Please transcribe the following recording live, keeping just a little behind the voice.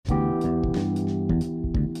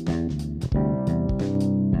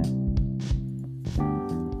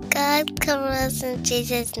cover us in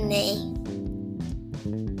Jesus' name.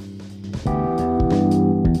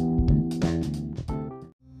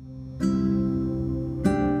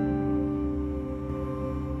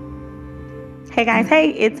 Hey guys,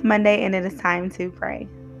 it's Monday and it is time to pray.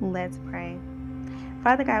 Let's pray.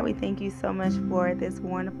 Father God, we thank you so much for this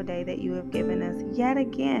wonderful day that you have given us yet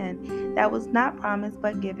again. That was not promised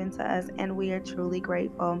but given to us, and we are truly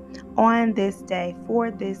grateful. On this day, for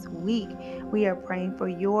this week, we are praying for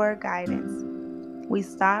your guidance. We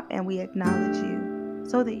stop and we acknowledge you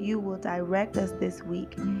so that you will direct us this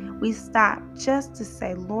week. We stop just to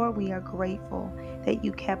say, Lord, we are grateful that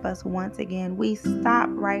you kept us once again. We stop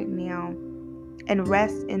right now and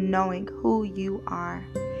rest in knowing who you are.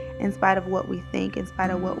 In spite of what we think, in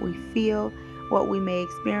spite of what we feel, what we may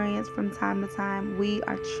experience from time to time, we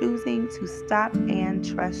are choosing to stop and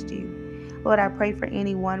trust you. Lord, I pray for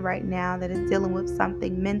anyone right now that is dealing with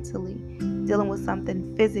something mentally, dealing with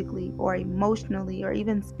something physically or emotionally or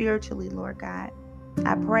even spiritually, Lord God.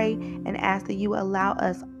 I pray and ask that you allow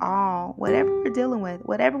us all, whatever we're dealing with,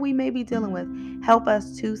 whatever we may be dealing with, help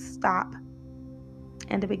us to stop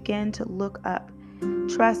and to begin to look up,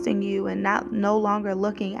 trusting you and no longer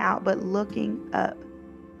looking out, but looking up.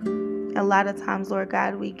 A lot of times, Lord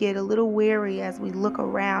God, we get a little weary as we look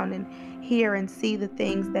around and hear and see the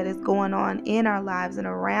things that is going on in our lives and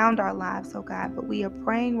around our lives, oh God. But we are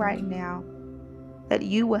praying right now that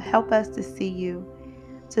you will help us to see you,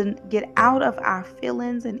 to get out of our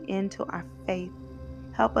feelings and into our faith.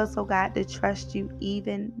 Help us, oh God, to trust you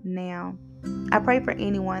even now. I pray for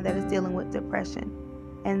anyone that is dealing with depression,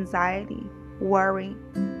 anxiety, worry.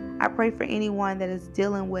 I pray for anyone that is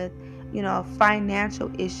dealing with,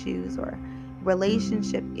 financial issues or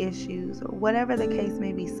relationship issues or whatever the case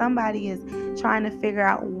may be. Somebody is trying to figure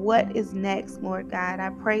out what is next, Lord God. I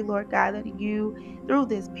pray, Lord God, that you, through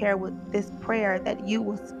this prayer, that you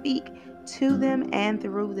will speak to them and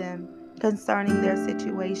through them concerning their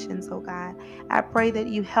situations, oh God. I pray that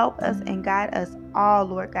you help us and guide us all,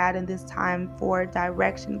 Lord God, in this time for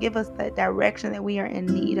direction. Give us the direction that we are in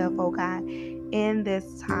need of, oh God, in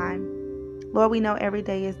this time. Lord, we know every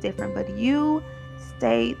day is different, but you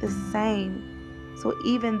stay the same. So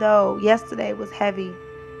even though yesterday was heavy,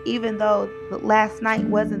 even though last night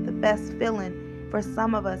wasn't the best feeling for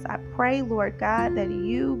some of us, I pray, Lord God, that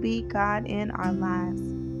you be God in our lives.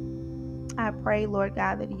 I pray, Lord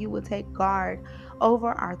God, that you will take guard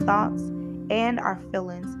over our thoughts and our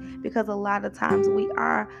feelings, because a lot of times we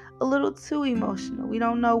are a little too emotional. We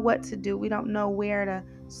don't know what to do. We don't know where to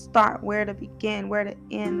start, where to begin, where to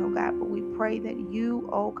end, oh God. But we pray that you,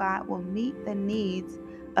 oh God, will meet the needs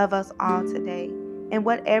of us all today. In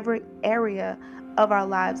whatever area of our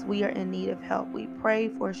lives we are in need of help, we pray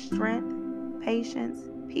for strength, patience,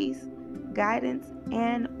 peace, guidance,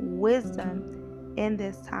 and wisdom in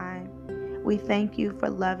this time. We thank you for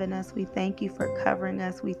loving us. We thank you for covering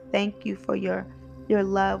us. We thank you for your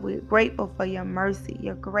love. We're grateful for your mercy,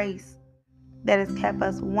 your grace that has kept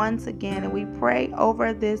us once again. And we pray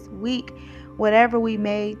over this week, whatever we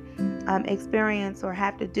may experience or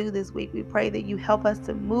have to do this week, we pray that you help us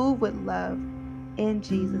to move with love. In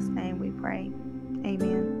Jesus' name we pray.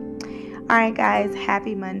 Amen. All right, guys,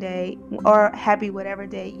 happy Monday, or happy whatever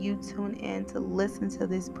day you tune in to listen to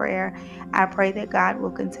this prayer. I pray that God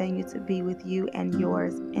will continue to be with you and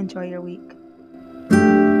yours. Enjoy your week.